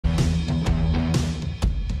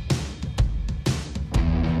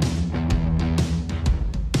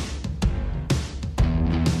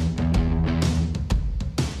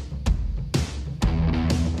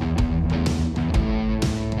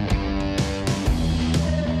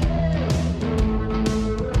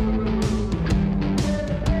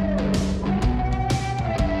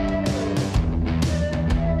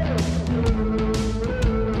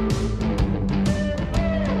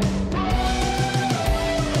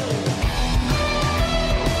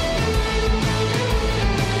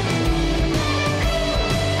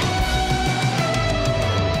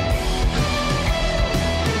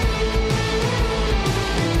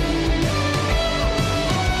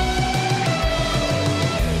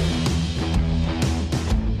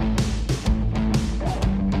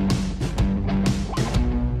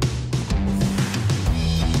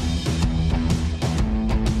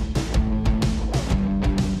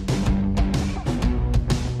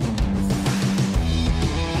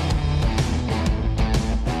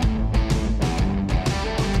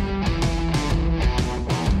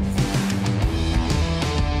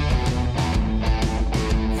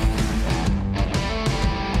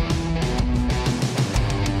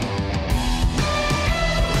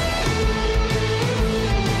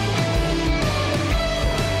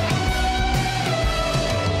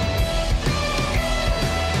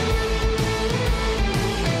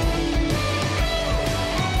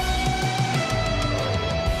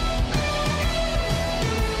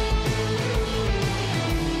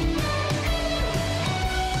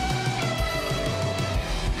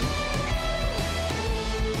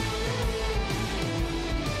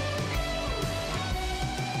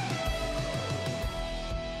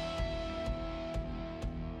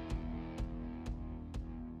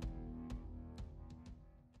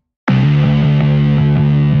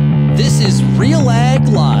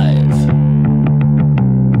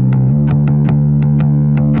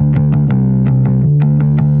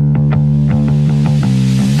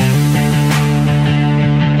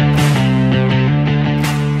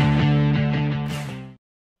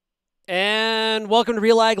Welcome to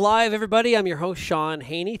RealAg Live, everybody. I'm your host, Shaun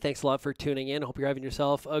Haney. Thanks a lot for tuning in. I hope you're having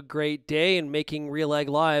yourself a great day and making RealAg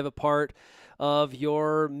Live a part of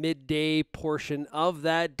your midday portion of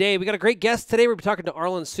that day. We got a great guest today. We're talking to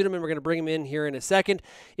Arlan Suderman. We're going to bring him in here in a second.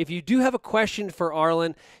 If you do have a question for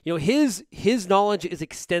Arlan, you know his knowledge is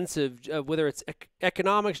extensive, whether it's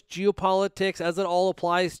economics, geopolitics, as it all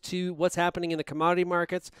applies to what's happening in the commodity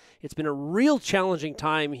markets. It's been a real challenging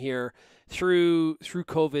time here through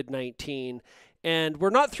COVID-19. And we're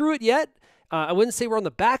not through it yet. I wouldn't say we're on the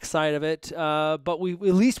backside of it, but at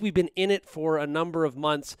least we've been in it for a number of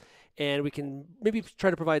months, and we can maybe try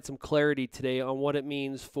to provide some clarity today on what it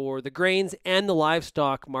means for the grains and the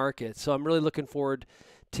livestock market. So I'm really looking forward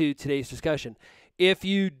to today's discussion. If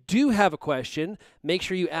you do have a question, make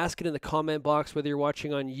sure you ask it in the comment box, whether you're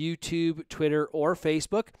watching on YouTube, Twitter, or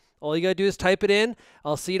Facebook. All you got to do is type it in.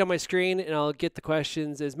 I'll see it on my screen, and I'll get the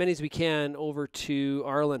questions, as many as we can, over to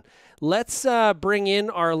Arlan. Let's bring in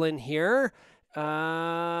Arlan here.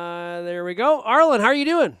 There we go. Arlan, how are you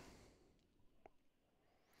doing?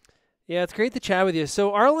 Yeah, it's great to chat with you.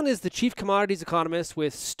 So Arlan is the Chief Commodities Economist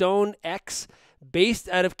with StoneX, based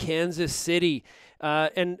out of Kansas City.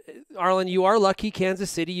 And Arlan, you are lucky,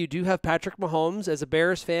 Kansas City. You do have Patrick Mahomes. As a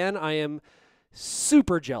Bears fan, I am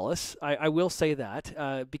super jealous. I will say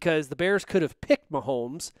that because the Bears could have picked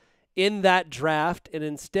Mahomes in that draft and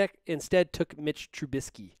instead took Mitch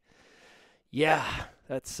Trubisky. Yeah,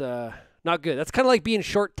 that's not good. That's kind of like being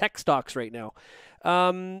short tech stocks right now.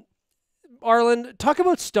 Arlan, talk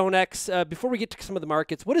about StoneX. Before we get to some of the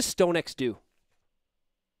markets, what does StoneX do?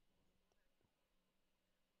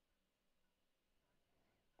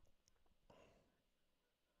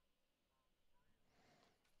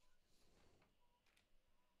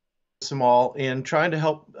 Them all in trying to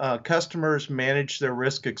help customers manage their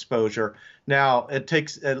risk exposure. Now,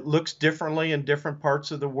 it looks differently in different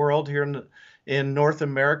parts of the world. Here in North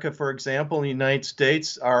America, for example, in the United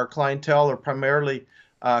States, our clientele are primarily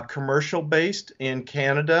commercial based. In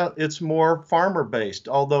Canada, it's more farmer based,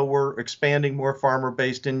 although we're expanding more farmer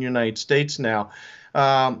based in the United States now.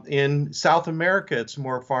 In South America, it's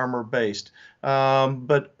more farmer based.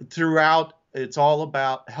 But throughout, it's all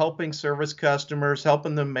about helping service customers,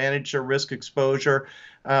 helping them manage their risk exposure,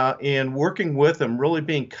 and working with them, really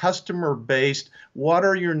being customer-based. What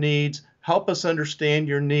are your needs? Help us understand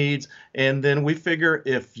your needs. And then we figure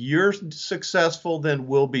if you're successful, then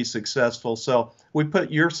we'll be successful. So we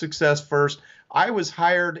put your success first. I was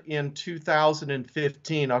hired in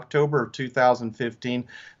 2015, October of 2015,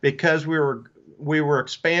 because we were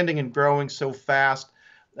expanding and growing so fast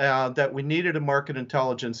that we needed a market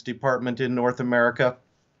intelligence department in North America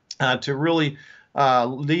to really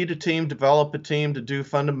lead a team, develop a team to do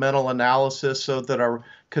fundamental analysis so that our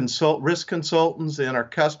risk consultants and our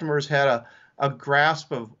customers had a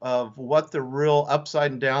grasp of what the real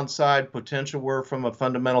upside and downside potential were from a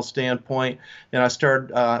fundamental standpoint. And I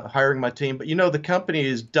started hiring my team. But, you know, the company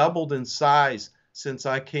has doubled in size since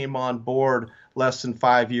I came on board less than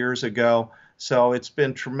 5 years ago. So it's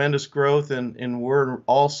been tremendous growth, and we're in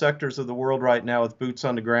all sectors of the world right now with boots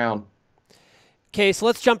on the ground. Okay, so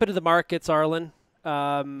let's jump into the markets, Arlan.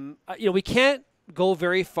 We can't go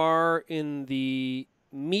very far in the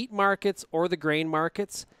meat markets or the grain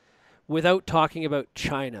markets without talking about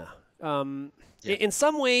China. In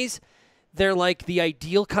some ways, they're like the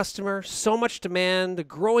ideal customer, so much demand, a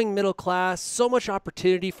growing middle class, so much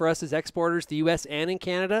opportunity for us as exporters, the U.S. and in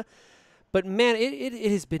Canada. But man,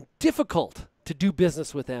 it has been difficult to do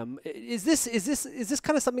business with them. Is this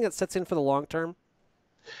kind of something that sets in for the long term?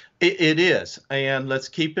 It is, and let's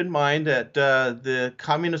keep in mind that the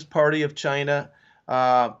Communist Party of China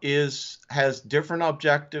has different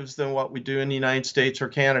objectives than what we do in the United States or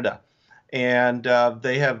Canada, and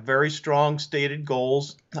they have very strong stated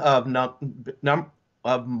goals of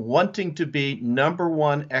wanting to be number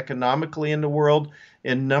one economically in the world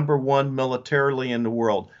and number one militarily in the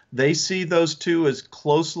world. They see those two as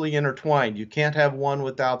closely intertwined. You can't have one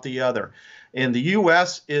without the other. And the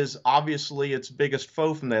U.S. is obviously its biggest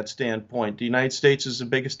foe from that standpoint. The United States is the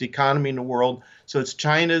biggest economy in the world, so it's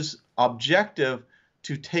China's objective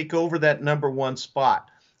to take over that number one spot.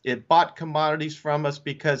 It bought commodities from us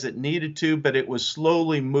because it needed to, but it was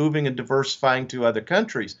slowly moving and diversifying to other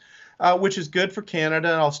countries, which is good for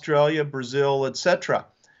Canada, Australia, Brazil, etc.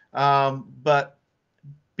 But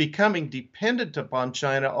becoming dependent upon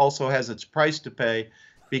China also has its price to pay,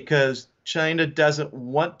 because China doesn't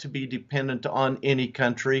want to be dependent on any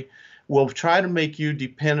country. Will try to make you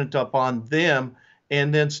dependent upon them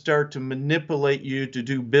and then start to manipulate you to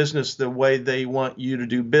do business the way they want you to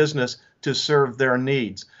do business to serve their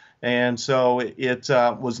needs. And so it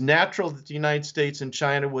was natural that the United States and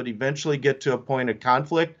China would eventually get to a point of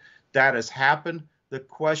conflict. That has happened. The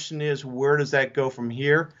question is, where does that go from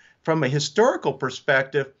here? From a historical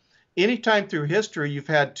perspective, anytime through history you've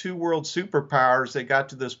had two world superpowers that got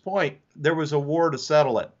to this point, there was a war to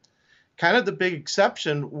settle it. Kind of the big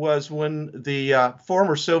exception was when the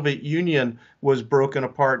former Soviet Union was broken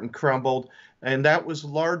apart and crumbled, and that was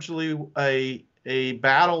largely a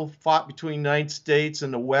battle fought between the United States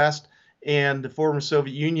and the West and the former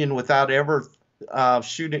Soviet Union without ever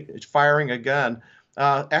firing a gun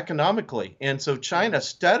economically. And so China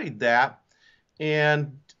studied that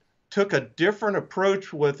and took a different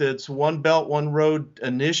approach with its One Belt, One Road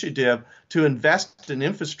initiative to invest in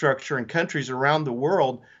infrastructure in countries around the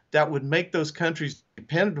world that would make those countries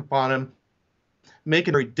dependent upon them, make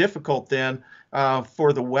it very difficult then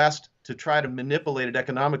for the West to try to manipulate it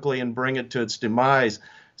economically and bring it to its demise.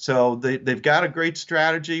 So they've got a great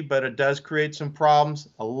strategy, but it does create some problems.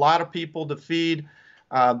 A lot of people to feed.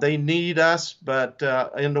 They need us, but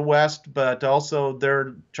in the West, but also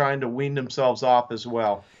they're trying to wean themselves off as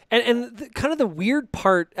well. And kind of the weird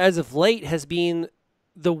part as of late has been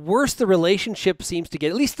the worse the relationship seems to get,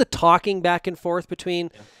 at least the talking back and forth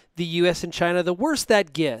between the U.S. and China, the worse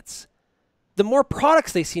that gets, the more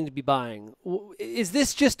products they seem to be buying. Is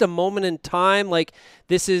this just a moment in time? Like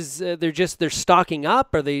this is they're stocking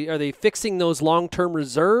up? Are they fixing those long-term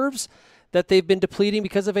reserves that they've been depleting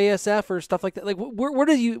because of ASF or stuff like that? Like where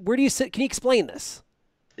do you sit? Can you explain this?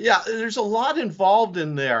 Yeah, there's a lot involved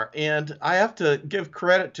in there, and I have to give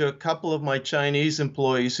credit to a couple of my Chinese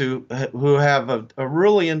employees who have a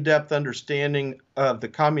really in-depth understanding of the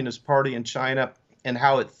Communist Party in China and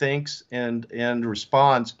how it thinks and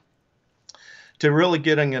responds, to really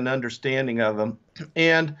getting an understanding of them.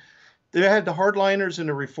 And they had the hardliners and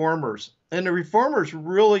the reformers. And the reformers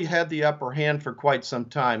really had the upper hand for quite some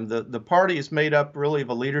time. The party is made up really of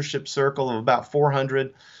a leadership circle of about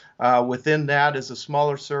 400. Within that is a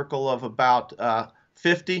smaller circle of about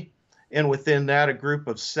 50. And within that, a group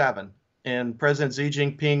of 7. And President Xi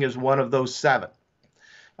Jinping is one of those 7.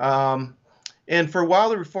 And for a while,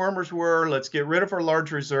 the reformers were, let's get rid of our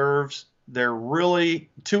large reserves. They're really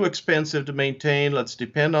too expensive to maintain. Let's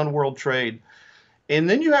depend on world trade. And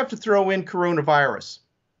then you have to throw in coronavirus.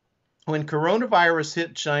 When coronavirus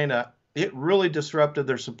hit China, it really disrupted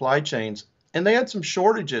their supply chains, and they had some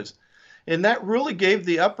shortages. And that really gave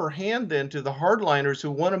the upper hand then to the hardliners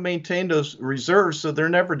who want to maintain those reserves so they're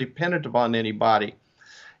never dependent upon anybody.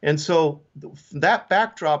 And so that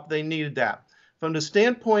backdrop, they needed that. From the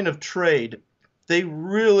standpoint of trade, they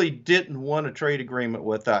really didn't want a trade agreement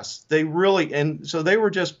with us. And so they were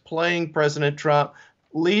just playing President Trump,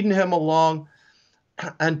 leading him along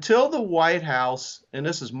until the White House, and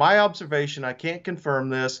this is my observation, I can't confirm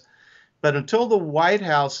this, but until the White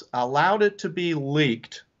House allowed it to be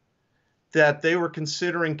leaked that they were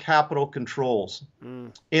considering capital controls.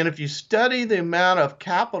 And if you study the amount of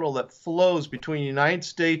capital that flows between the United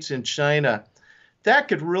States and China, that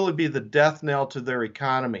could really be the death knell to their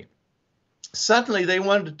economy. Suddenly, they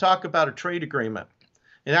wanted to talk about a trade agreement,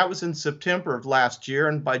 and that was in September of last year,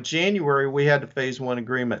 and by January, we had a phase 1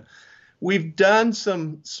 agreement. We've done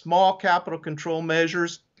some small capital control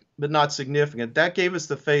measures, but not significant. That gave us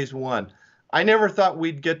the phase 1. I never thought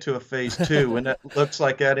we'd get to a phase 2, and it looks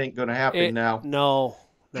like that ain't going to happen now. No.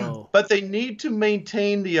 But they need to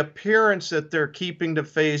maintain the appearance that they're keeping the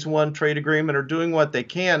phase 1 trade agreement or doing what they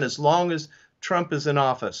can as long as Trump is in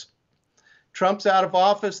office. Trump's out of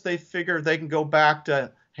office, they figure they can go back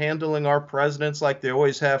to handling our presidents like they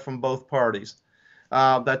always have from both parties.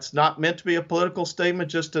 That's not meant to be a political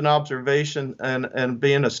statement, just an observation and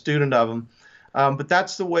being a student of them. But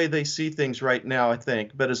that's the way they see things right now, I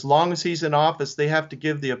think. But as long as he's in office, they have to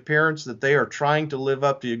give the appearance that they are trying to live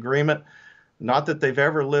up to the agreement. Not that they've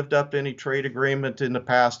ever lived up to any trade agreement in the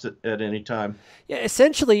past at any time. Yeah,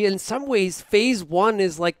 essentially, in some ways, phase 1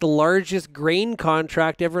 is like the largest grain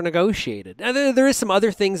contract ever negotiated. Now, there is some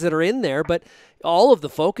other things that are in there, but all of the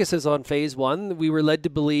focus is on phase 1. We were led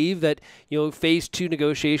to believe that phase 2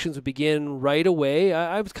 negotiations would begin right away.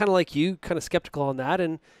 I was kind of like you, kind of skeptical on that,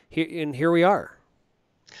 and here we are.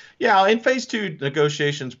 Yeah, and phase 2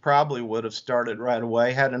 negotiations probably would have started right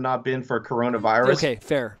away had it not been for coronavirus. Okay,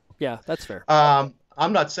 fair. Yeah, that's fair. I'm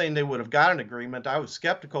not saying they would have got an agreement. I was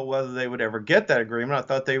skeptical whether they would ever get that agreement. I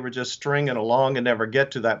thought they were just stringing along and never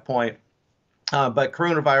get to that point. But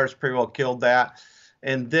coronavirus pretty well killed that.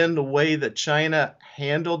 And then the way that China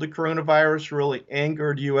handled the coronavirus really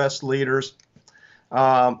angered U.S. leaders.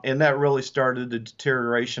 And that really started the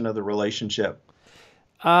deterioration of the relationship.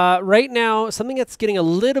 Right now, something that's getting a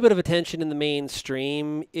little bit of attention in the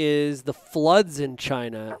mainstream is the floods in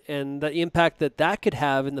China and the impact that that could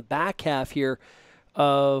have in the back half here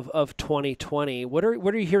of 2020. What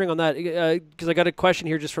are you hearing on that? Because I got a question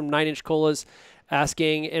here just from 9 Inch Colas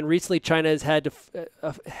asking, and recently China has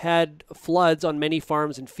had floods on many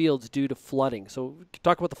farms and fields due to flooding. So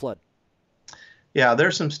talk about the flood. Yeah,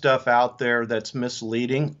 there's some stuff out there that's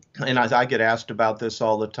misleading, and I get asked about this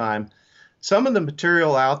all the time. Some of the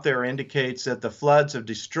material out there indicates that the floods have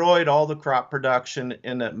destroyed all the crop production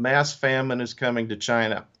and that mass famine is coming to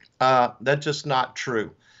China. That's just not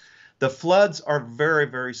true. The floods are very,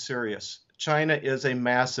 very serious. China is a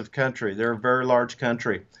massive country. They're a very large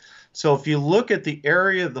country. So if you look at the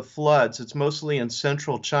area of the floods, it's mostly in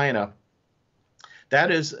central China. That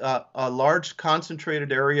is a large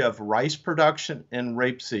concentrated area of rice production and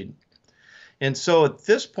rapeseed. And so at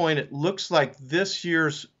this point, it looks like this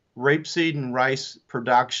year's rapeseed and rice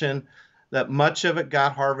production, that much of it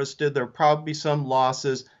got harvested. There'll probably be some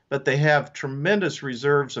losses, but they have tremendous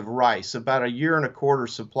reserves of rice, about a year and a quarter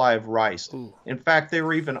supply of rice. Ooh. In fact, they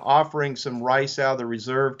were even offering some rice out of the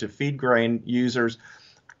reserve to feed grain users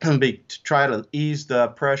to try to ease the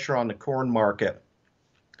pressure on the corn market.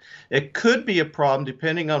 It could be a problem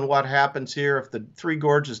depending on what happens here. If the Three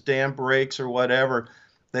Gorges Dam breaks or whatever,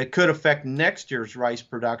 that could affect next year's rice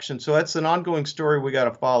production. So that's an ongoing story we got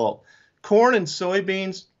to follow. Corn and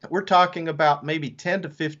soybeans, we're talking about maybe 10 to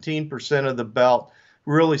 15% of the belt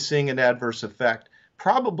really seeing an adverse effect.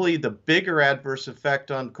 Probably the bigger adverse effect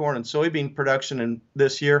on corn and soybean production in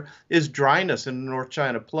this year is dryness in the North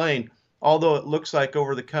China Plain, although it looks like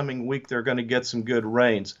over the coming week they're going to get some good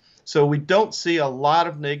rains. So we don't see a lot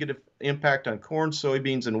of negative impact on corn,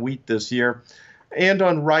 soybeans, and wheat this year. And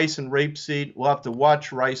on rice and rapeseed, we'll have to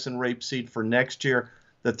watch rice and rapeseed for next year.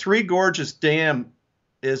 The Three Gorges Dam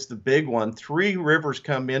is the big one. Three rivers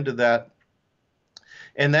come into that.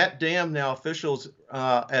 And that dam now, officials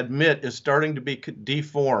admit, is starting to be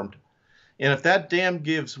deformed. And if that dam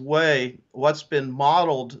gives way, what's been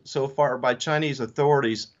modeled so far by Chinese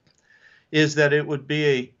authorities is that it would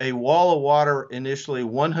be a wall of water initially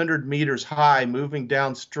 100 meters high, moving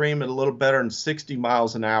downstream at a little better than 60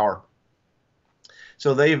 miles an hour.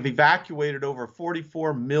 So they've evacuated over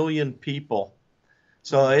 44 million people.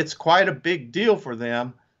 So it's quite a big deal for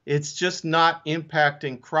them. It's just not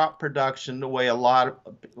impacting crop production the way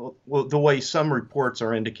the way some reports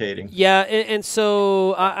are indicating. Yeah, and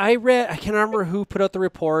so I read, I can't remember who put out the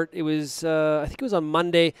report. It was, I think it was on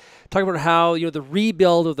Monday, talking about how, the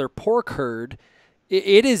rebuild of their pork herd,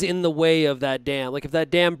 it is in the way of that dam. Like if that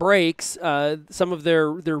dam breaks, some of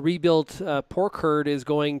their rebuilt pork herd is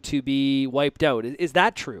going to be wiped out. Is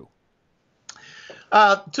that true?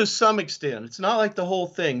 To some extent. It's not like the whole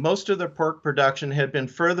thing. Most of the pork production had been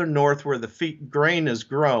further north where the grain is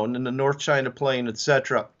grown in the North China Plain,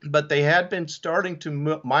 etc. But they had been starting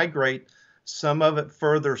to migrate some of it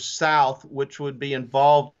further south, which would be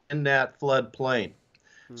involved in that flood plain.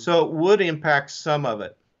 So it would impact some of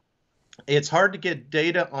it. It's hard to get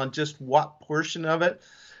data on just what portion of it.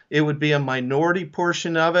 It would be a minority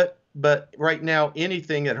portion of it. But right now,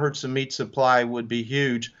 anything that hurts the meat supply would be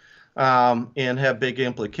huge. And have big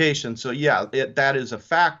implications. So yeah, that is a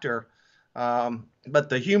factor. But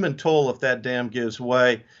the human toll, if that dam gives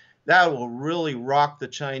way, that will really rock the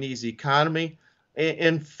Chinese economy.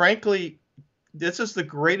 And frankly, this is the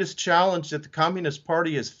greatest challenge that the Communist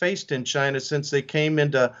Party has faced in China since they came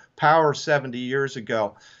into power 70 years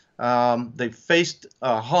ago. They faced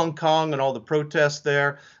Hong Kong and all the protests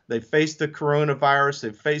there. They faced the coronavirus.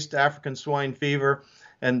 They faced African swine fever.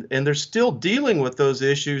 And they're still dealing with those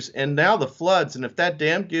issues, and now the floods. And if that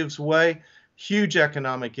dam gives way, huge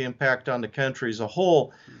economic impact on the country as a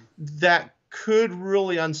whole. That could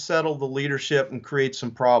really unsettle the leadership and create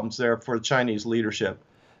some problems there for the Chinese leadership.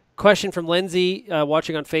 Question from Lindsay,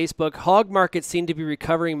 watching on Facebook. Hog markets seem to be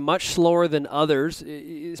recovering much slower than others,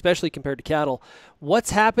 especially compared to cattle.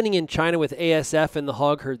 What's happening in China with ASF and the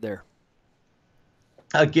hog herd there?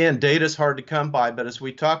 Again, data is hard to come by, but as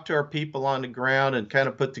we talk to our people on the ground and kind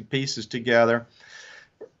of put the pieces together,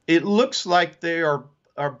 it looks like they are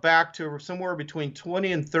back to somewhere between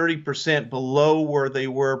 20 and 30% below where they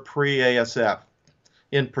were pre-ASF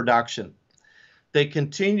in production. They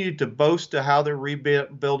continue to boast of how they're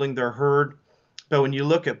rebuilding their herd, but when you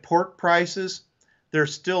look at pork prices, they're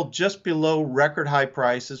still just below record high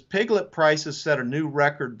prices. Piglet prices set a new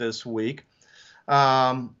record this week.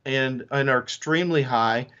 And are extremely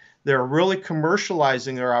high. They're really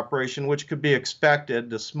commercializing their operation, which could be expected.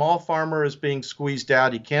 The small farmer is being squeezed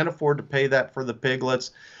out. He can't afford to pay that for the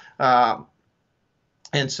piglets.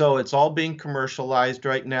 And so it's all being commercialized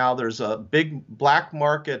right now. There's a big black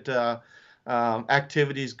market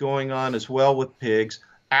activities going on as well with pigs.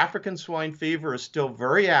 African swine fever is still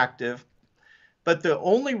very active, but the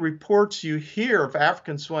only reports you hear of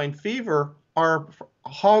African swine fever are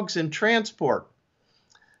hogs in transport.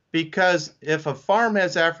 Because if a farm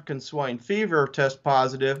has African swine fever test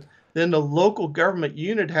positive, then the local government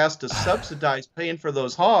unit has to subsidize paying for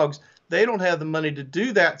those hogs. They don't have the money to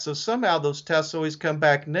do that, so somehow those tests always come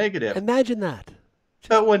back negative. Imagine that. Just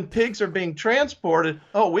But when pigs are being transported,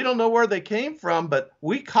 oh, we don't know where they came from, but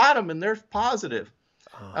we caught them and they're positive.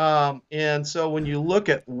 uh, And so when you look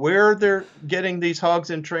at where they're getting these hogs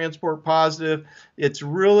in transport positive, it's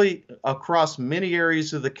really across many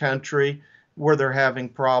areas of the country where they're having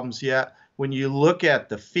problems yet. When you look at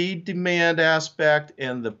the feed demand aspect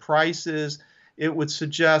and the prices, it would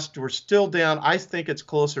suggest we're still down. I think it's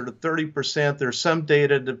closer to 30%. There's some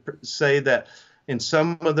data to say that in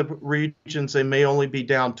some of the regions they may only be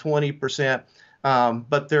down 20%.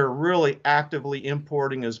 But they're really actively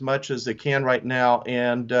importing as much as they can right now,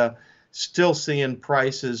 and still seeing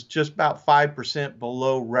prices just about 5%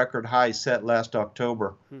 below record highs set last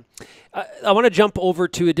October. I want to jump over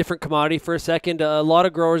to a different commodity for a second. A lot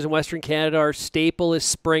of growers in Western Canada, our staple is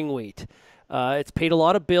spring wheat. It's paid a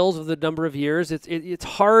lot of bills over the number of years. It's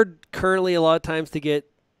hard currently a lot of times to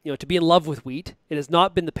get, to be in love with wheat. It has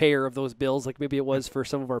not been the payer of those bills like maybe it was for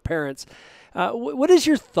some of our parents. What is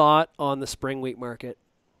your thought on the spring wheat market?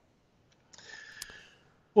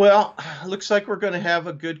 Well, looks like we're going to have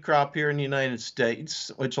a good crop here in the United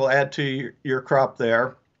States, which will add to your crop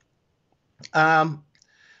there. Um,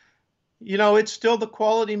 it's still the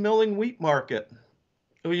quality milling wheat market.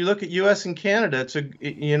 When you look at U.S. and Canada,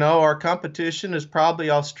 our competition is probably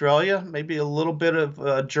Australia, maybe a little bit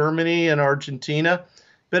of Germany and Argentina,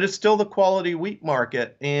 but it's still the quality wheat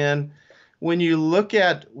market. And when you look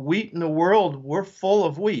at wheat in the world, we're full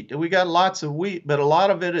of wheat. We got lots of wheat, but a lot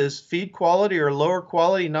of it is feed quality or lower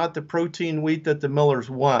quality, not the protein wheat that the millers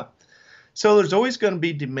want. So there's always going to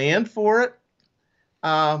be demand for it.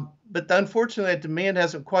 But unfortunately, that demand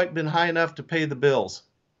hasn't quite been high enough to pay the bills.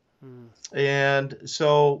 And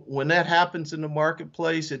so when that happens in the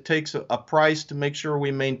marketplace, it takes a price to make sure we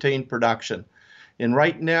maintain production. And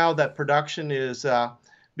right now, that production is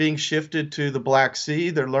being shifted to the Black Sea.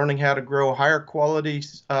 They're learning how to grow higher quality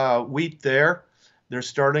wheat there. They're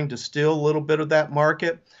starting to steal a little bit of that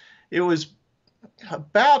market. It was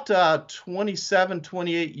about 27,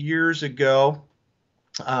 28 years ago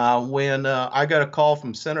when I got a call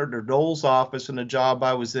from Senator Dole's office in a job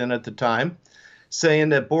I was in at the time, saying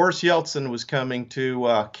that Boris Yeltsin was coming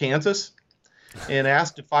to Kansas and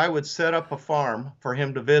asked if I would set up a farm for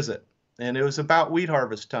him to visit. And it was about wheat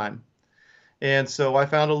harvest time. And so I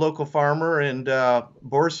found a local farmer, and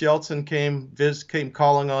Boris Yeltsin came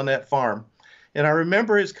calling on that farm. And I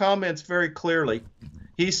remember his comments very clearly.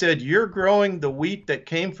 He said, "You're growing the wheat that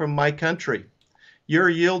came from my country. Your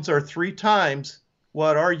yields are 3 times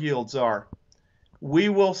what our yields are. We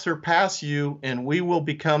will surpass you, and we will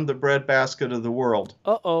become the breadbasket of the world."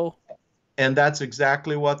 Uh-oh. And that's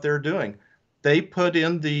exactly what they're doing. They put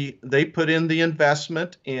in the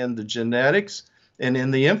investment in the genetics and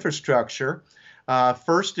in the infrastructure.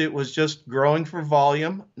 First, it was just growing for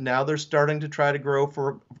volume. Now they're starting to try to grow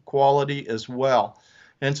for quality as well.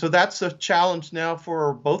 And so that's a challenge now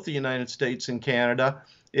for both the United States and Canada,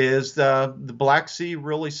 is the Black Sea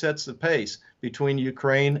really sets the pace between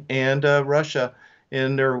Ukraine and Russia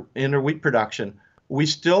in their wheat production. We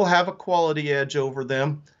still have a quality edge over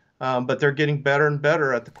them, but they're getting better and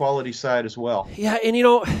better at the quality side as well. Yeah, and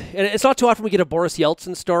and it's not too often we get a Boris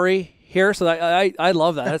Yeltsin story here, so I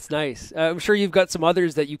love that. That's nice. I'm sure you've got some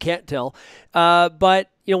others that you can't tell. But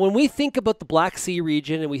when we think about the Black Sea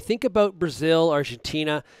region and we think about Brazil,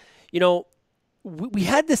 Argentina, we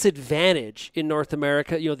had this advantage in North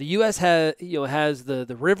America. The U.S. has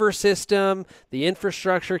the river system, the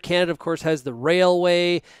infrastructure. Canada, of course, has the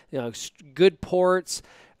railway, good ports.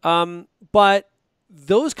 But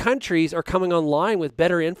those countries are coming online with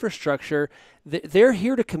better infrastructure. They're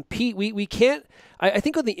here to compete. We can't. I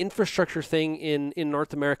think on the infrastructure thing in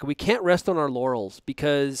North America, we can't rest on our laurels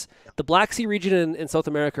because the Black Sea region and South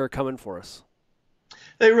America are coming for us.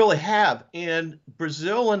 They really have. And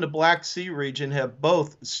Brazil and the Black Sea region have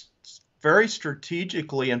both very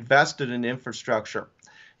strategically invested in infrastructure.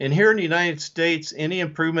 And here in the United States, any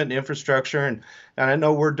improvement in infrastructure, and I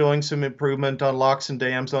know we're doing some improvement on locks and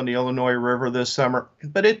dams on the Illinois River this summer,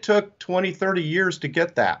 but it took 20, 30 years to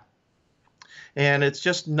get that. And it's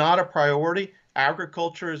just not a priority.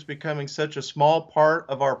 Agriculture is becoming such a small part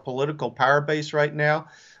of our political power base right now.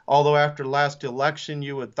 Although after last election,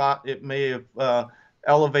 you would thought it may have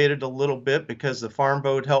elevated a little bit because the farm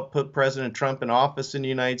vote helped put President Trump in office in the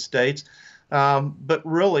United States. But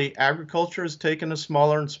really, agriculture has taken a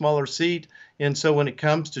smaller and smaller seat. And so when it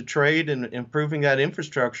comes to trade and improving that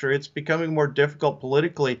infrastructure, it's becoming more difficult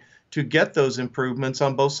politically to get those improvements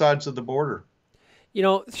on both sides of the border.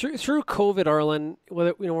 Through COVID, Arlan,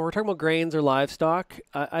 whether when we're talking about grains or livestock,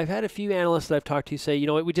 I've had a few analysts that I've talked to say,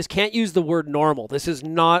 we just can't use the word normal. This is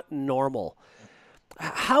not normal.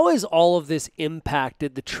 How has all of this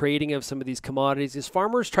impacted the trading of some of these commodities as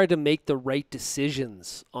farmers try to make the right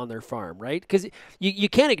decisions on their farm, right? Because you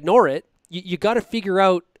can't ignore it. You got to figure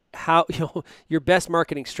out how, your best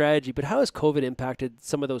marketing strategy. But how has COVID impacted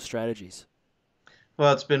some of those strategies?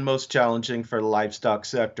 Well, it's been most challenging for the livestock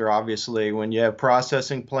sector, obviously, when you have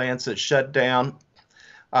processing plants that shut down,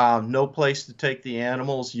 no place to take the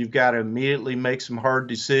animals. You've got to immediately make some hard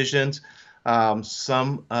decisions.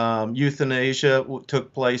 Some euthanasia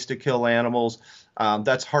took place to kill animals.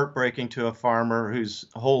 That's heartbreaking to a farmer whose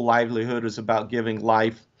whole livelihood is about giving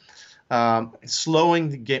life.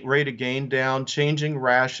 Slowing the rate of gain down, changing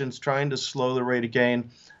rations, trying to slow the rate of gain.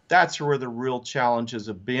 That's where the real challenges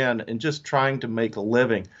have been, and just trying to make a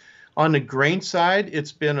living. On the grain side,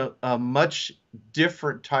 it's been a much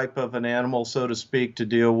different type of an animal, so to speak, to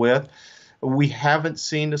deal with. We haven't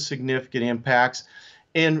seen the significant impacts.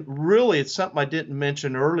 And really, it's something I didn't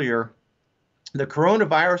mention earlier. The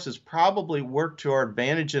coronavirus has probably worked to our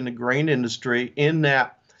advantage in the grain industry in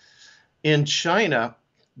that in China,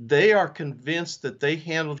 they are convinced that they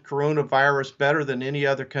handled coronavirus better than any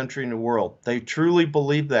other country in the world. They truly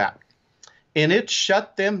believe that. And it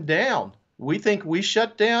shut them down. We think we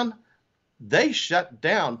shut down. They shut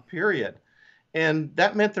down, period. And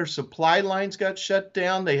that meant their supply lines got shut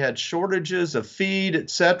down. They had shortages of feed,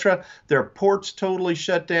 etc. Their ports totally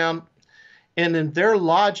shut down. And in their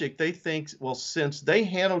logic, they think, well, since they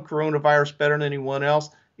handled coronavirus better than anyone else,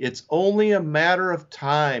 it's only a matter of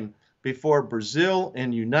time before Brazil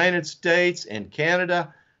and United States and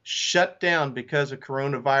Canada shut down because of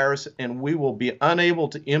coronavirus, and we will be unable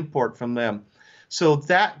to import from them. So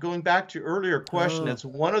that, going back to your earlier question, it's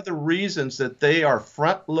one of the reasons that they are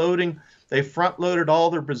front loading. They front loaded all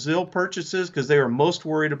their Brazil purchases because they were most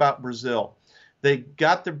worried about Brazil. They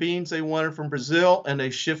got the beans they wanted from Brazil, and they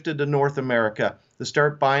shifted to North America to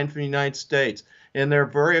start buying from the United States. And they're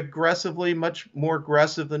very aggressively, much more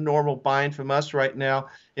aggressive than normal, buying from us right now.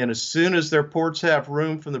 And as soon as their ports have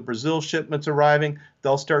room from the Brazil shipments arriving,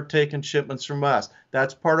 they'll start taking shipments from us.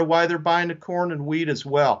 That's part of why they're buying the corn and wheat as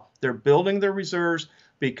well. They're building their reserves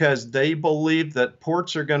because they believe that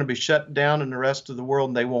ports are going to be shut down in the rest of the world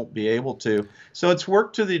and they won't be able to. So it's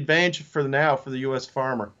worked to the advantage for now for the U.S.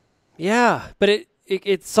 farmer. Yeah, but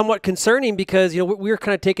it's somewhat concerning because we're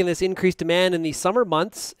kind of taking this increased demand in these summer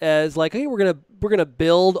months as like, hey, we're gonna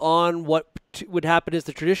build on what would happen as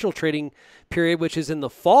the traditional trading period, which is in the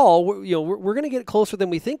fall. We're gonna get closer than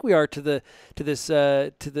we think we are to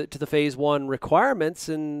the phase one requirements,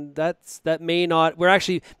 and that may not. We're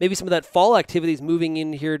actually maybe some of that fall activity is moving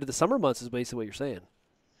in here to the summer months is basically what you're saying.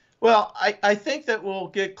 Well, I think that we'll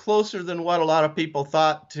get closer than what a lot of people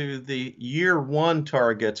thought to the year one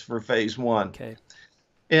targets for phase one. Okay.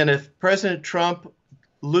 And if President Trump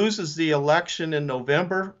loses the election in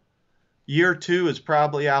November, year two is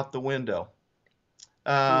probably out the window.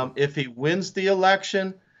 If he wins the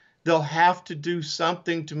election, they'll have to do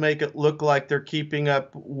something to make it look like they're keeping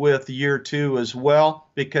up with year two as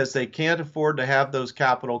well, because they can't afford to have those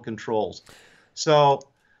capital controls. So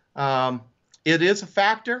it is a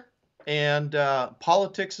factor, and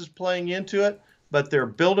politics is playing into it, but they're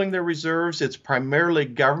building their reserves. It's primarily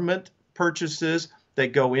government purchases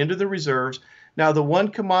that go into the reserves. Now, the one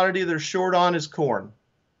commodity they're short on is corn.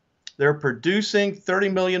 They're producing 30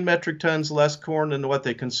 million metric tons less corn than what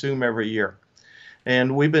they consume every year.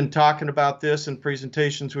 And we've been talking about this in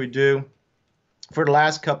presentations we do for the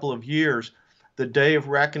last couple of years. The day of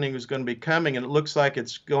reckoning is going to be coming, and it looks like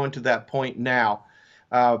it's going to that point now.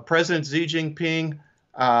 President Xi Jinping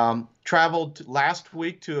traveled last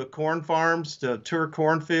week to corn farms to tour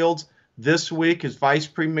cornfields. This week, his vice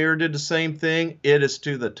premier did the same thing. It is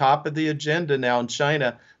to the top of the agenda now in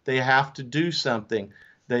China. They have to do something.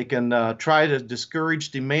 They can try to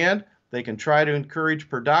discourage demand. They can try to encourage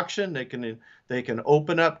production. They can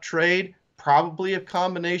open up trade. Probably a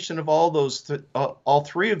combination of all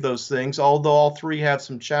three of those things, although all three have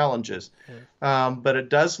some challenges. But it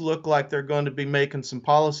does look like they're going to be making some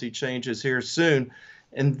policy changes here soon,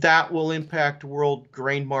 and that will impact world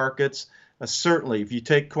grain markets. Certainly, if you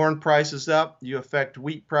take corn prices up, you affect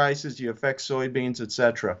wheat prices, you affect soybeans,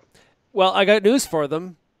 etc. Well, I got news for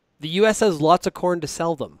them. The U.S. has lots of corn to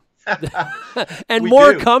sell them. And We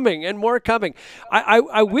more do. coming, and more coming.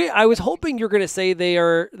 I was hoping you're going to say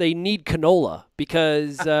they need canola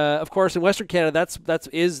because, of course, in Western Canada,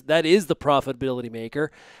 that is the profitability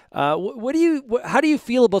maker. How do you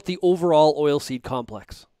feel about the overall oilseed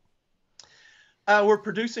complex? We're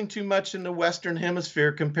producing too much in the Western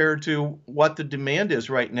Hemisphere compared to what the demand is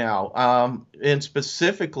right now. And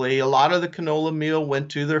specifically, a lot of the canola meal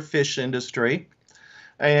went to their fish industry.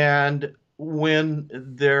 And when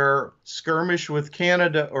their skirmish with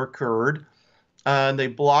Canada occurred, and they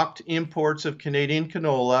blocked imports of Canadian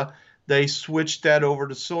canola, they switched that over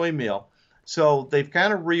to soy meal. So they've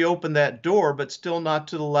kind of reopened that door, but still not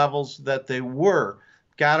to the levels that they were.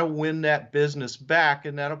 Got to win that business back,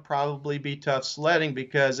 and that'll probably be tough sledding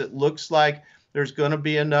because it looks like there's going to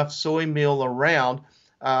be enough soy meal around.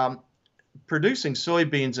 Um, Producing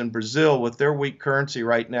soybeans in Brazil with their weak currency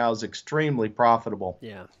right now is extremely profitable.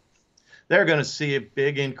 Yeah. They're going to see a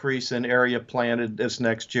big increase in area planted this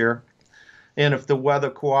next year. And if the weather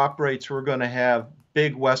cooperates, we're going to have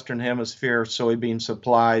big Western Hemisphere soybean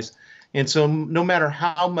supplies. And so, no matter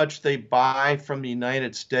how much they buy from the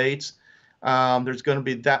United States, there's going to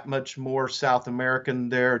be that much more South American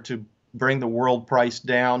there to bring the world price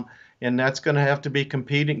down. And that's going to have to be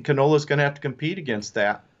competing. Canola is going to have to compete against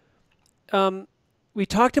that. We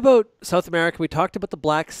talked about South America. We talked about the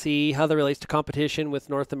Black Sea, how that relates to competition with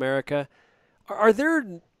North America. Are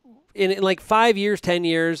there in like 5 years, 10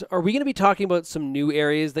 years, are we going to be talking about some new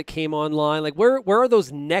areas that came online? Like where are those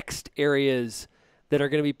next areas that are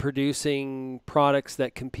going to be producing products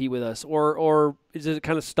that compete with us, or does it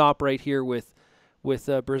kind of stop right here with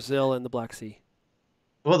Brazil and the Black Sea?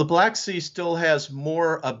 Well, the Black Sea still has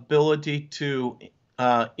more ability to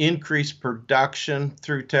increase production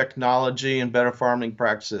through technology and better farming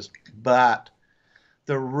practices. But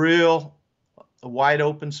the real wide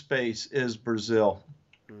open space is Brazil.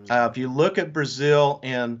 If you look at Brazil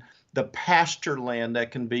and the pasture land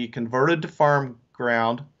that can be converted to farm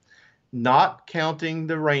ground, not counting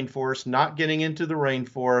the rainforest, not getting into the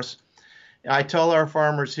rainforest, I tell our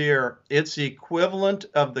farmers here, it's the equivalent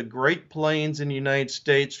of the Great Plains in the United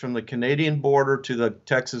States from the Canadian border to the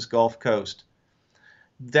Texas Gulf Coast.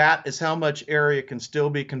 That is how much area can still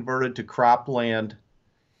be converted to cropland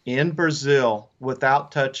in Brazil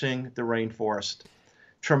without touching the rainforest.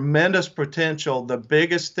 Tremendous potential. The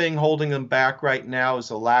biggest thing holding them back right now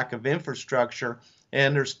is a lack of infrastructure,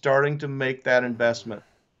 and they're starting to make that investment.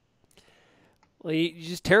 Well, you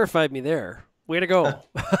just terrified me there. Way to go.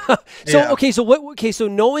 So Yeah. okay, so what? Okay, so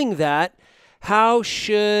knowing that, how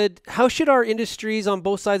should our industries on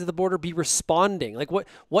both sides of the border be responding? Like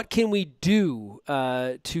what can we do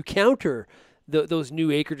to counter those new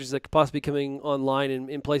acreages that could possibly be coming online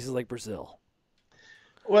in places like Brazil?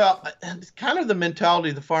 Well, it's kind of the mentality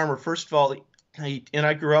of the farmer. First of all, and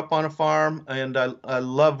I grew up on a farm, and I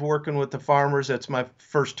love working with the farmers. That's my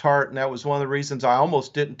first heart, and that was one of the reasons I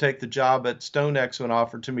almost didn't take the job at StoneX when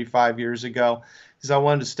offered to me 5 years ago, because I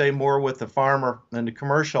wanted to stay more with the farmer than the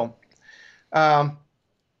commercial. Um,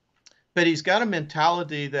 but he's got a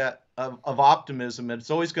mentality that of optimism, and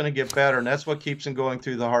it's always going to get better, and that's what keeps him going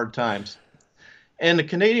through the hard times. And the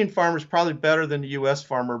Canadian farmer is probably better than the U.S.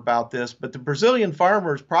 farmer about this, but the Brazilian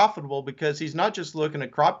farmer is profitable because he's not just looking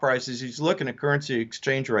at crop prices, he's looking at currency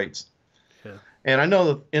exchange rates. Yeah. And I know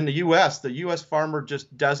that in the U.S. farmer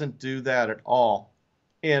just doesn't do that at all.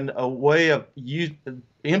 And a way of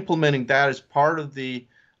implementing that as part of the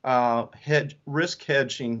risk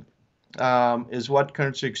hedging is what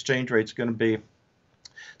currency exchange rate is going to be.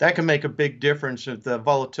 That can make a big difference with the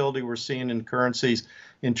volatility we're seeing in currencies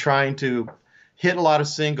in trying to hit a lot of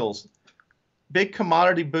singles. Big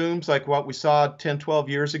commodity booms like what we saw 10, 12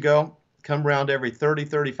 years ago come around every 30,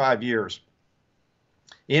 35 years.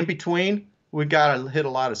 In between, we got to hit a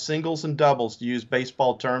lot of singles and doubles, to use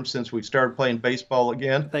baseball terms, since we've started playing baseball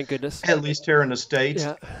again, Thank goodness. at least here in the States,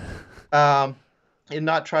 Yeah. And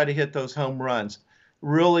not try to hit those home runs.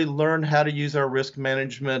 Really learn how to use our risk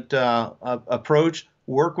management approach.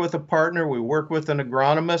 Work with a partner. We work with an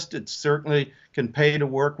agronomist. It certainly can pay to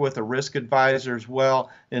work with a risk advisor as well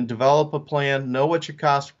and develop a plan, know what your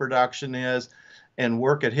cost of production is, and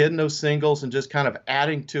work at hitting those singles and just kind of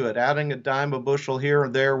adding to it, adding a dime a bushel here or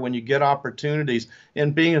there when you get opportunities,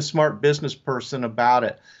 and being a smart business person about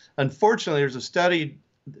it. Unfortunately, there's a study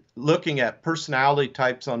looking at personality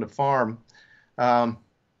types on the farm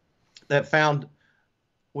that found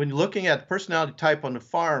when looking at the personality type on the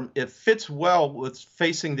farm, it fits well with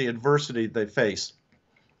facing the adversity they face,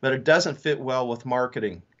 but it doesn't fit well with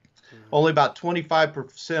marketing. Only about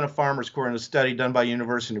 25% of farmers, according to a study done by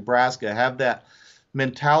University of Nebraska, have that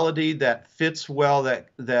mentality that fits well, that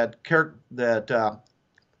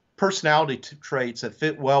personality traits that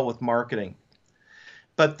fit well with marketing.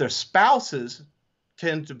 But their spouses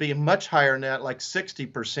tend to be much higher than that, like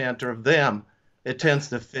 60% of them, it tends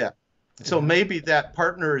to fit. So maybe that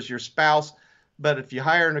partner is your spouse, but if you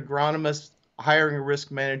hire an agronomist, hiring a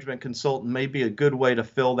risk management consultant may be a good way to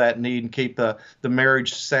fill that need and keep the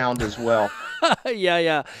marriage sound as well.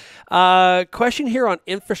 Yeah. Question here on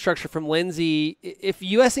infrastructure from Lindsay. If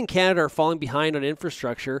U.S. and Canada are falling behind on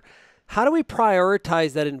infrastructure, how do we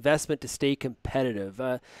prioritize that investment to stay competitive?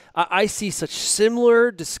 I see such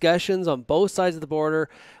similar discussions on both sides of the border.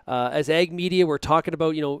 As ag media, we're talking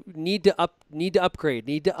about, need to upgrade,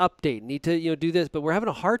 need to update, need to, do this, but we're having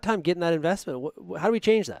a hard time getting that investment. How do we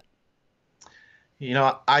change that?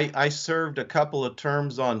 I served a couple of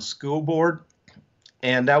terms on school board,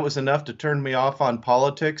 and that was enough to turn me off on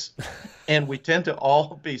politics. And we tend to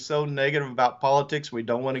all be so negative about politics, we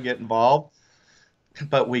don't want to get involved.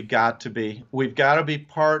 But we've got to be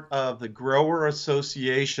part of the grower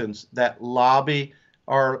associations that lobby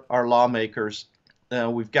our lawmakers.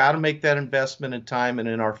 We've got to make that investment in time and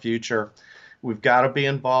in our future. We've got to be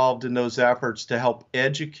involved in those efforts to help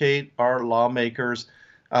educate our lawmakers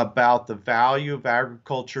about the value of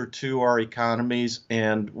agriculture to our economies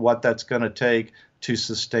and what that's going to take to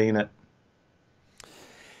sustain it.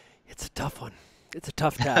 It's a tough one. It's a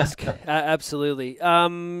tough task. Absolutely.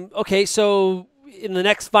 Okay, so in the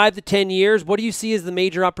next 5 to 10 years, what do you see as the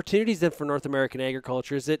major opportunities then for North American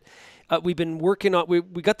agriculture? Is it we've been working on we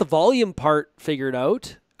got the volume part figured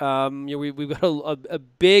out. We've got a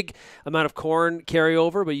big amount of corn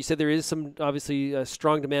carryover, but you said there is some obviously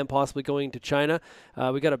strong demand possibly going to China.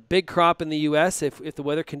 We got a big crop in the U.S. if the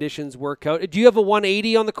weather conditions work out. Do you have a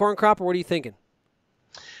 180 on the corn crop, or what are you thinking?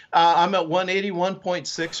 I'm at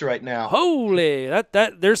 181.6 right now. Holy,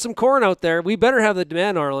 that there's some corn out there. We better have the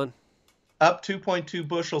demand, Arlan. Up 2.2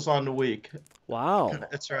 bushels on the week. Wow.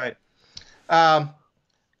 That's right.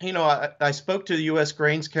 I spoke to the U.S.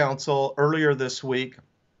 Grains Council earlier this week,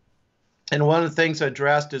 and one of the things I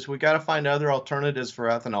addressed is we got to find other alternatives for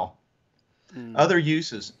ethanol, other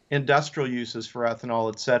uses, industrial uses for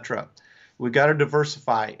ethanol, etc. We got to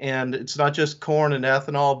diversify, and it's not just corn and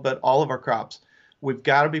ethanol, but all of our crops. We've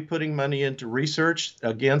got to be putting money into research,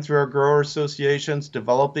 again, through our grower associations,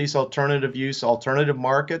 develop these alternative use, alternative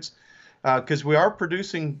markets, because we are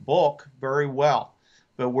producing bulk very well.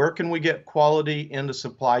 But where can we get quality in the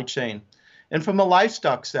supply chain? And from a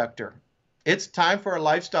livestock sector, it's time for our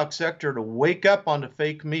livestock sector to wake up on the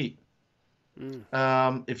fake meat.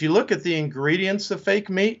 If you look at the ingredients of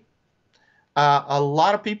fake meat, a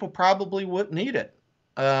lot of people probably wouldn't eat it.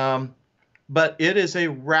 But it is a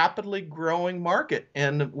rapidly growing market.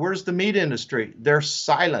 And where's the meat industry? They're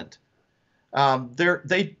silent.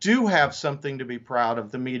 They do have something to be proud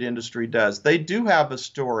of, the meat industry does. They do have a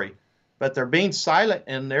story, but they're being silent,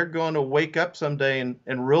 and they're going to wake up someday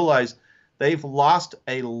and realize they've lost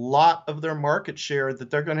a lot of their market share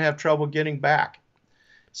that they're going to have trouble getting back.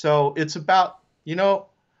 So it's about,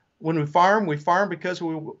 when we farm because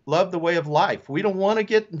we love the way of life. We don't want to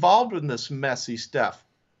get involved in this messy stuff.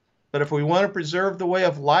 But if we want to preserve the way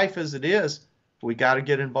of life as it is, we got to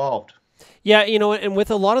get involved. Yeah, and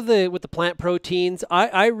with a lot of the plant proteins,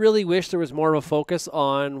 I really wish there was more of a focus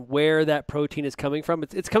on where that protein is coming from.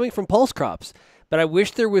 It's coming from pulse crops, but I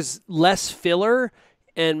wish there was less filler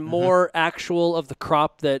and more actual of the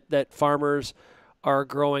crop that farmers are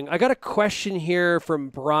growing. I got a question here from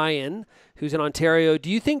Brian, who's in Ontario. Do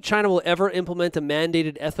you think China will ever implement a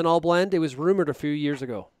mandated ethanol blend? It was rumored a few years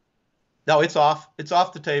ago. No, it's off. It's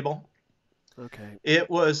off the table. Okay. It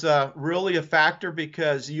was really a factor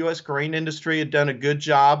because the U.S. grain industry had done a good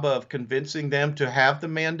job of convincing them to have the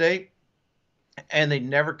mandate, and they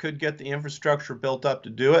never could get the infrastructure built up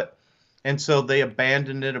to do it. And so they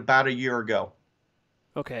abandoned it about a year ago.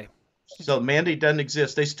 Okay. So the mandate doesn't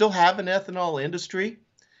exist. They still have an ethanol industry.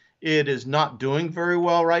 It is not doing very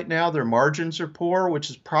well right now. Their margins are poor,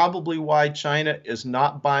 which is probably why China is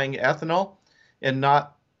not buying ethanol and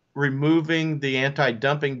not removing the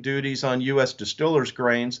anti-dumping duties on U.S. distillers'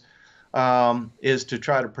 grains, is to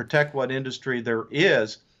try to protect what industry there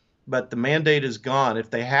is. But the mandate is gone. If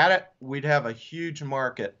they had it, we'd have a huge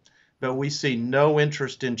market. But we see no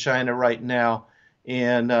interest in China right now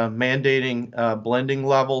in mandating blending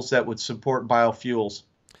levels that would support biofuels.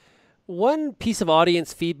 One piece of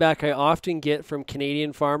audience feedback I often get from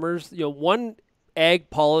Canadian farmers, one ag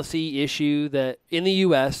policy issue that in the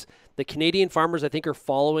U.S., the Canadian farmers I think are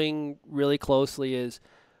following really closely is,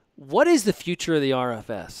 what is the future of the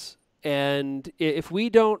RFS? And if we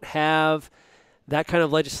don't have that kind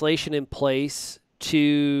of legislation in place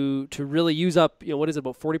to really use up, what is it,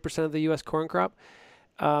 about 40% of the U.S. corn crop?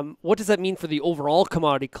 What does that mean for the overall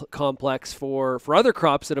commodity complex for other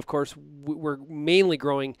crops that, of course, we're mainly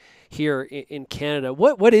growing here in Canada?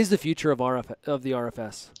 What is the future of the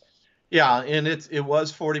RFS? Yeah, and it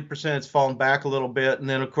was 40%. It's fallen back a little bit, and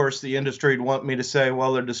then of course the industry would want me to say,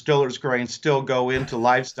 well, their distillers grains still go into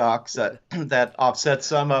livestock, so that offsets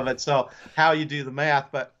some of it. So how you do the math,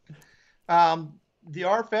 but um, the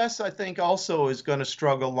RFS I think also is going to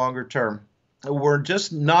struggle longer term. We're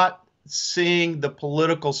just not seeing the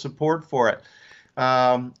political support for it.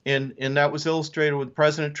 And that was illustrated when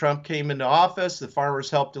President Trump came into office. The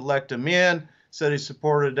farmers helped elect him in, said he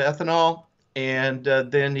supported ethanol, and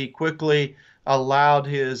then he quickly allowed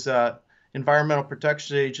his Environmental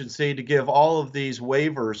Protection Agency to give all of these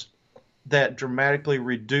waivers that dramatically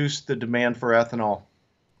reduced the demand for ethanol.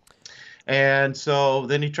 And so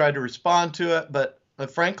then he tried to respond to it, but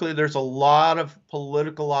frankly, there's a lot of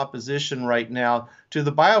political opposition right now to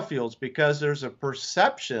the biofuels because there's a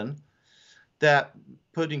perception that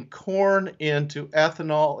putting corn into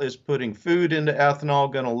ethanol is putting food into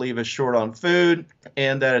ethanol, going to leave us short on food,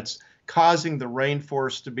 and that it's causing the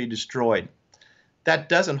rainforest to be destroyed. That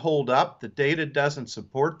doesn't hold up. The data doesn't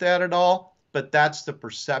support that at all, but that's the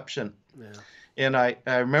perception. Yeah. And I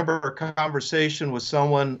remember a conversation with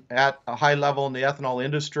someone at a high level in the ethanol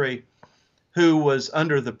industry who was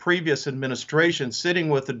under the previous administration sitting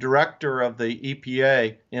with the director of the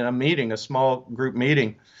EPA in a meeting, a small group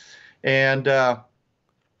meeting, and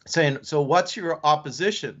saying, so what's your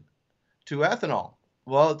opposition to ethanol?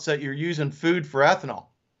 Well, it's that you're using food for ethanol.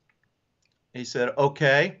 He said,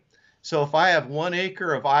 okay, so if I have 1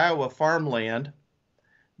 acre of Iowa farmland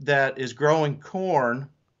that is growing corn,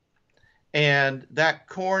 and that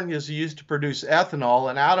corn is used to produce ethanol,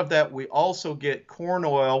 and out of that we also get corn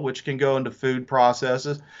oil, which can go into food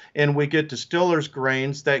processes, and we get distillers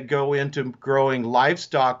grains that go into growing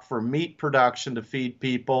livestock for meat production to feed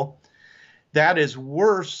people. That is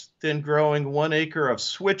worse than growing 1 acre of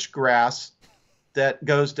switchgrass that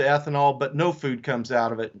goes to ethanol, but no food comes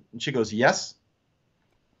out of it. And she goes, yes.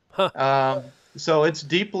 Huh. So it's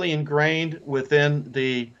deeply ingrained within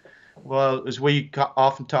the, well, as we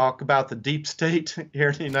often talk about, the deep state here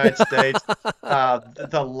in the United States,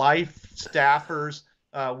 the life staffers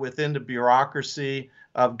within the bureaucracy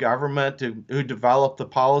of government who develop the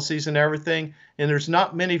policies and everything. And there's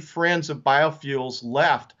not many friends of biofuels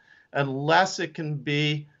left unless it can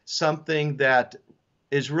be something that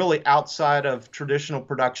is really outside of traditional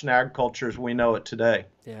production agriculture as we know it today.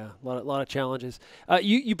 Yeah, a lot of challenges.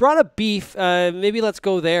 You brought up beef. Maybe let's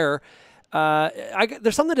go there.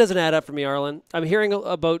 There's something that doesn't add up for me, Arlan. I'm hearing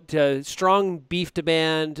about strong beef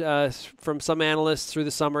demand from some analysts through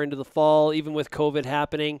the summer into the fall, even with COVID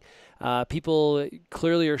happening. People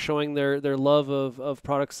clearly are showing their love of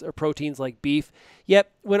products or proteins like beef.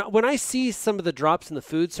 Yet when I see some of the drops in the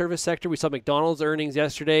food service sector, we saw McDonald's earnings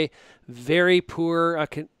yesterday, very poor,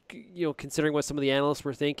 considering what some of the analysts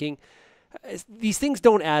were thinking. These things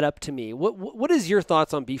don't add up to me. What is your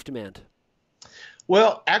thoughts on beef demand?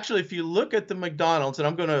 Well, actually, if you look at the McDonald's, and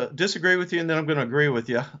I'm going to disagree with you, and then I'm going to agree with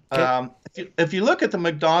you. Okay. If you look at the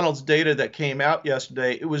McDonald's data that came out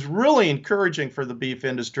yesterday, it was really encouraging for the beef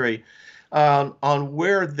industry on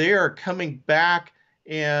where they're coming back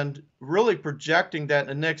and really projecting that in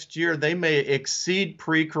the next year they may exceed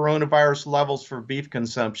pre-coronavirus levels for beef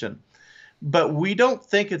consumption. But we don't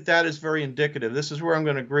think that is very indicative. This is where I'm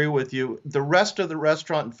going to agree with you. The rest of the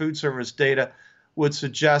restaurant and food service data would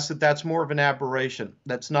suggest that that's more of an aberration.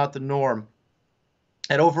 That's not the norm.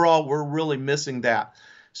 And overall, we're really missing that.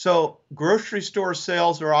 So grocery store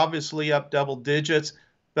sales are obviously up double digits,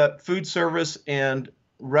 but food service and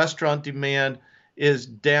restaurant demand is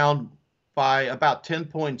down by about 10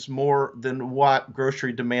 points more than what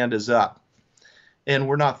grocery demand is up. And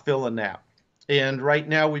we're not filling that. And right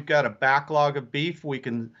now we've got a backlog of beef. We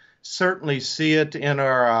can certainly see it in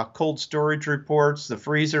our cold storage reports. The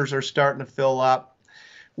freezers are starting to fill up.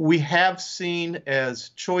 We have seen as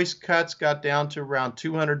choice cuts got down to around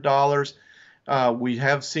 $200, we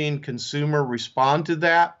have seen consumer respond to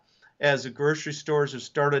that as the grocery stores have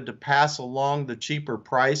started to pass along the cheaper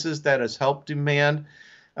prices. That has helped demand.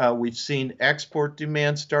 We've seen export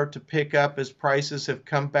demand start to pick up as prices have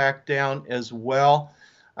come back down as well.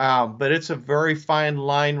 But it's a very fine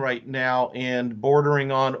line right now and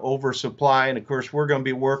bordering on oversupply. And of course, we're going to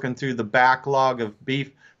be working through the backlog of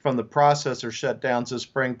beef from the processor shutdowns this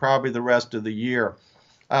spring, probably the rest of the year.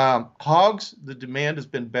 Hogs, the demand has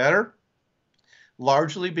been better,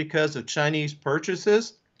 largely because of Chinese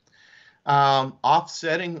purchases,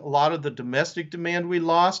 offsetting a lot of the domestic demand we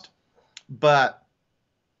lost. But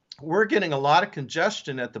we're getting a lot of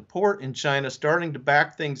congestion at the port in China, starting to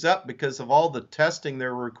back things up because of all the testing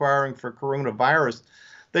they're requiring for coronavirus.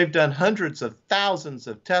 They've done hundreds of thousands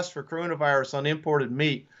of tests for coronavirus on imported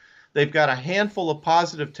meat. They've got a handful of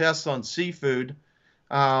positive tests on seafood,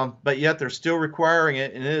 but yet they're still requiring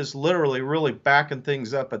it, and it is literally really backing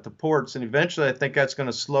things up at the ports. And eventually, I think that's going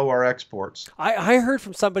to slow our exports. I heard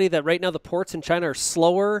from somebody that right now the ports in China are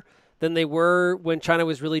slower than they were when China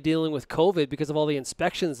was really dealing with COVID because of all the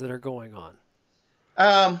inspections that are going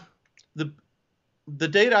on. The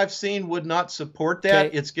data I've seen would not support that.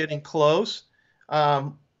 Okay. It's getting close.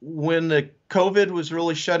 When the COVID was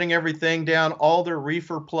really shutting everything down, all their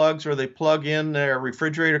reefer plugs or they plug in their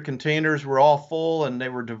refrigerator containers were all full and they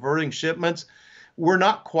were diverting shipments. We're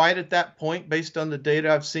not quite at that point based on the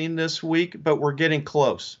data I've seen this week, but we're getting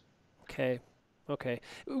close. Okay.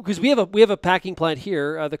 Because we have a packing plant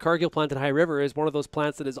here. The Cargill plant in High River is one of those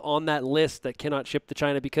plants that is on that list that cannot ship to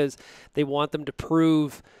China because they want them to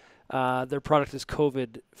prove their product is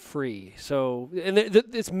COVID free. So, and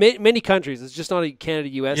it's many countries. It's just not a Canada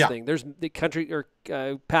U.S. thing. There's the country or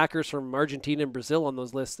packers from Argentina and Brazil on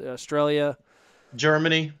those lists. Australia,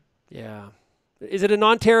 Germany. Yeah. Is it a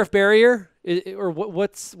non-tariff barrier, or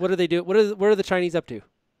what do they do? What are the Chinese up to?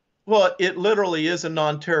 Well, it literally is a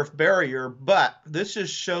non-tariff barrier, but this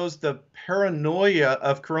just shows the paranoia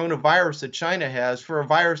of coronavirus that China has for a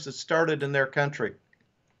virus that started in their country.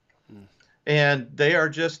 And they are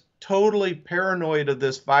just totally paranoid of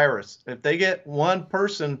this virus. If they get one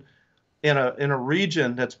person in a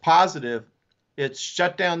region that's positive, it's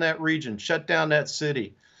shut down that region, shut down that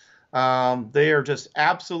city. They are just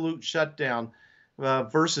absolute shutdown.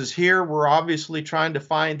 Versus here, we're obviously trying to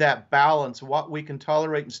find that balance, what we can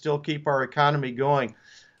tolerate and still keep our economy going.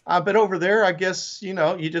 But over there, I guess,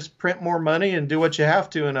 you just print more money and do what you have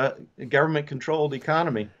to in a government-controlled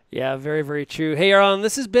economy. Yeah, very, very true. Hey, Arlan,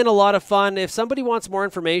 this has been a lot of fun. If somebody wants more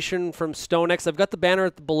information from StoneX, I've got the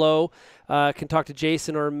banner below. Can talk to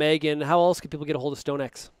Jason or Megan. How else can people get a hold of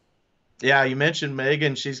StoneX? Yeah, you mentioned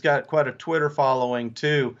Megan. She's got quite a Twitter following,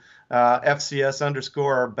 too,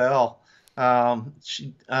 FCS_Bell.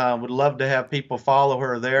 She would love to have people follow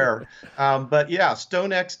her there. But yeah,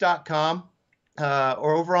 stonex.com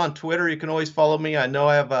or over on Twitter. You can always follow me. I know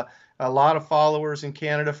I have a lot of followers in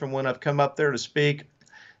Canada from when I've come up there to speak.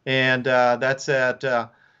 And that's at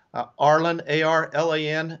Arlan,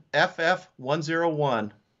 ARLAN,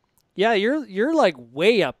 FF101. Yeah, you're like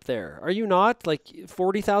way up there. Are you not? Like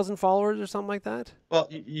 40,000 followers or something like that? Well,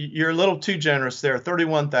 you're a little too generous there.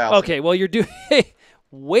 31,000. Okay, well you're doing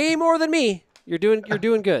way more than me. You're doing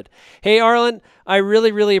good. Hey, Arlan, I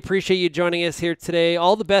really, really appreciate you joining us here today.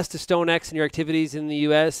 All the best to StoneX and your activities in the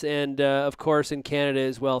U.S. and, of course, in Canada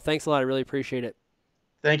as well. Thanks a lot. I really appreciate it.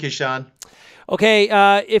 Thank you, Shaun. Okay,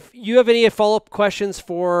 if you have any follow-up questions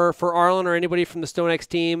for Arlan or anybody from the StoneX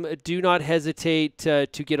team, do not hesitate to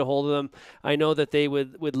get a hold of them. I know that they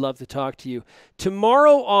would love to talk to you.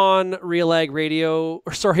 Tomorrow on RealAg Radio,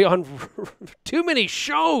 or sorry, on too many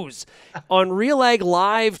shows, on RealAg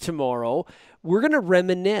Live tomorrow, we're going to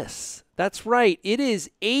reminisce. That's right. It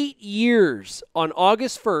is 8 years on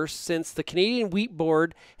August 1st since the Canadian Wheat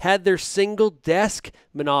Board had their single desk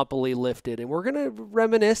monopoly lifted. And we're going to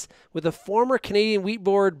reminisce with a former Canadian Wheat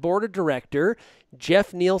Board board of director,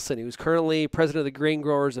 Jeff Nielsen, who's currently president of the Grain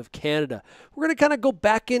Growers of Canada. We're going to kind of go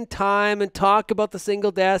back in time and talk about the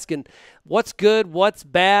single desk and what's good, what's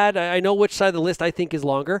bad. I know which side of the list I think is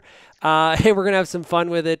longer. Hey, we're going to have some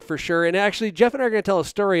fun with it for sure. And actually, Jeff and I are going to tell a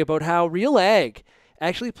story about how RealAg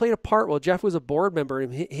actually played a part while Jeff was a board member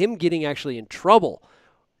and him getting actually in trouble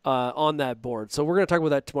on that board. So we're going to talk about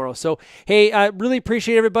that tomorrow. So, hey, I really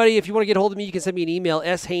appreciate everybody. If you want to get a hold of me, you can send me an email,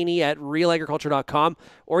 shaney@realagriculture.com,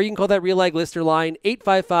 or you can call that RealAg listener line,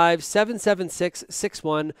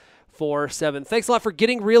 855-776-6147. Thanks a lot for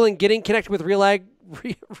getting real and getting connected with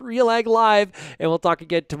RealAg Live, and we'll talk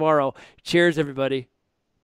again tomorrow. Cheers, everybody.